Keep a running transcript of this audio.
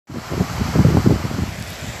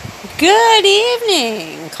Good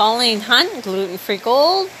evening. Colleen Hunt, Gluten Free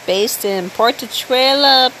Gold, based in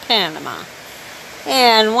Portachuela, Panama.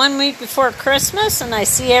 And 1 week before Christmas, and I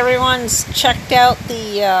see everyone's checked out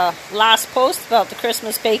the last post about the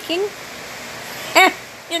Christmas baking. And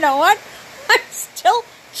you know what? I'm still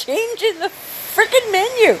changing the freaking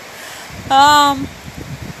menu.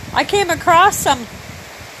 I came across some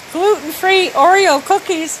gluten-free Oreo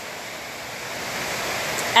cookies,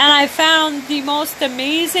 and I found the most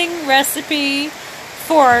amazing recipe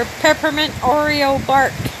for peppermint Oreo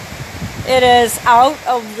bark. It is out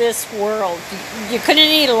of this world. You couldn't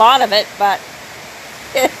eat a lot of it, but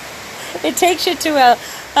it takes you to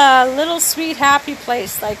a little sweet happy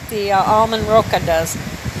place like the Almond Roca does.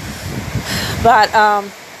 But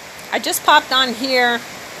I just popped on here,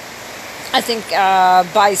 I think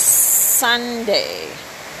by Sunday.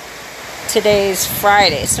 Today's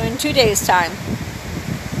Friday, so in 2 days' time.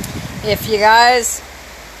 If you guys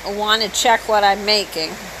want to check what I'm making,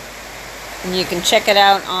 you can check it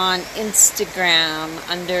out on Instagram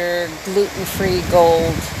under Gluten Free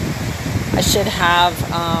Gold. I should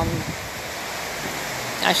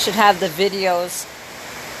have the videos,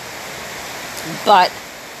 but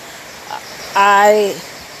I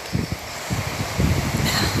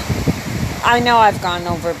know I've gone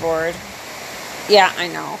overboard. Yeah, I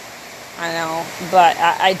know, but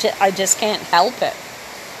I just can't help it.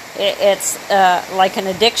 It's like an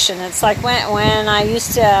addiction. It's like when I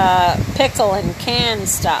used to pickle and can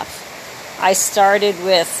stuff. I started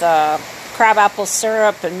with crabapple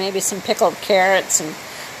syrup and maybe some pickled carrots and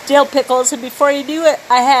dill pickles, and before you do it,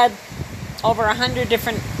 I had over 100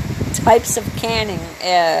 different types of canning,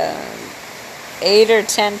 8 or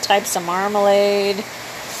 10 types of marmalade,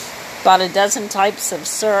 about a dozen types of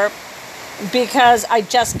syrup, because I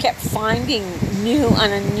just kept finding new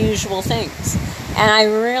and unusual things. And I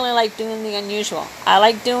really like doing the unusual. I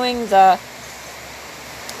like doing the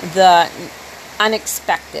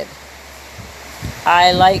unexpected.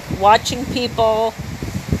 I like watching people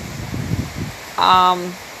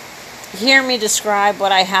hear me describe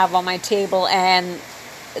what I have on my table, and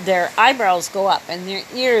their eyebrows go up and their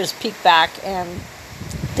ears peek back, and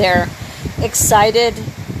they're excited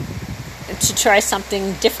to try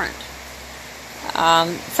something different.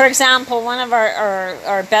 For example, one of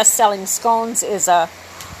our best-selling scones is a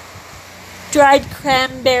dried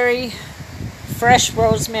cranberry, fresh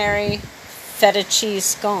rosemary, feta cheese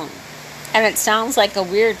scone. And it sounds like a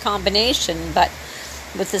weird combination, but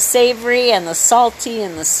with the savory and the salty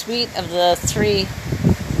and the sweet of the three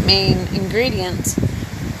main ingredients,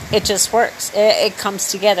 it just works. It comes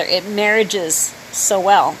together. It marriages so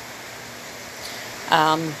well.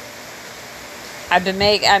 I'm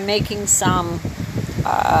making some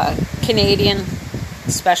Canadian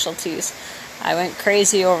specialties. I went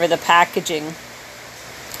crazy over the packaging,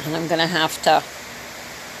 and I'm gonna have to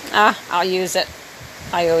I'll use it.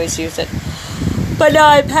 I always use it, but now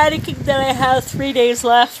I'm panicking that I have 3 days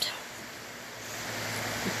left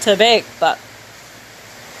to bake. But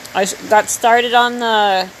I got started on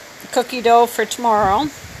the cookie dough for tomorrow.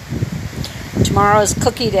 Tomorrow is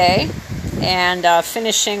cookie day, and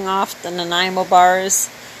finishing off the Nanaimo bars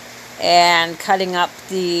and cutting up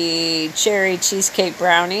the cherry cheesecake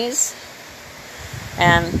brownies.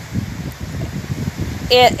 And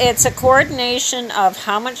it's a coordination of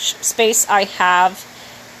how much space I have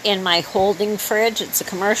in my holding fridge. It's a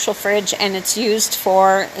commercial fridge, and it's used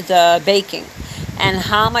for the baking, and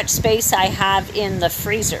how much space I have in the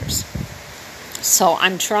freezers. So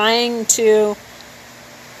I'm trying to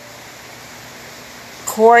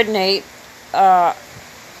coordinate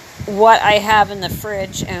what I have in the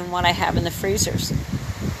fridge and what I have in the freezers,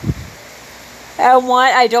 and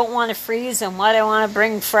what I don't want to freeze and what I want to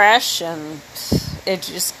bring fresh, and it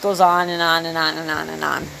just goes on and on and on and on and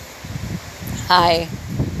on.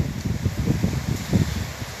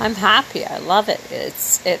 I'm happy. I love it.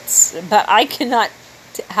 But I cannot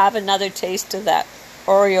have another taste of that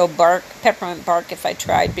Oreo bark, peppermint bark, if I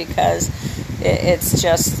tried, because it's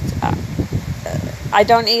just I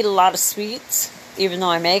don't eat a lot of sweets, even though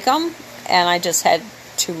I make them, and I just had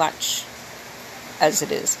too much as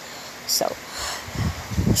it is. So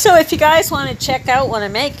if you guys want to check out what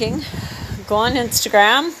I'm making, go on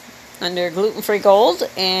Instagram under Gluten Free Gold,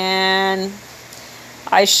 and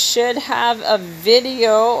I should have a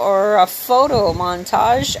video or a photo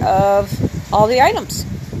montage of all the items.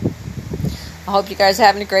 I hope you guys are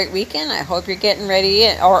having a great weekend. I hope you're getting ready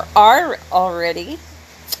or are already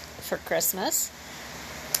for Christmas.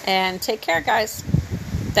 And take care, guys.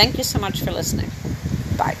 Thank you so much for listening.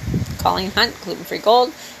 Bye. Colleen Hunt, Gluten Free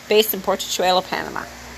Gold, based in Portachuela, Panama.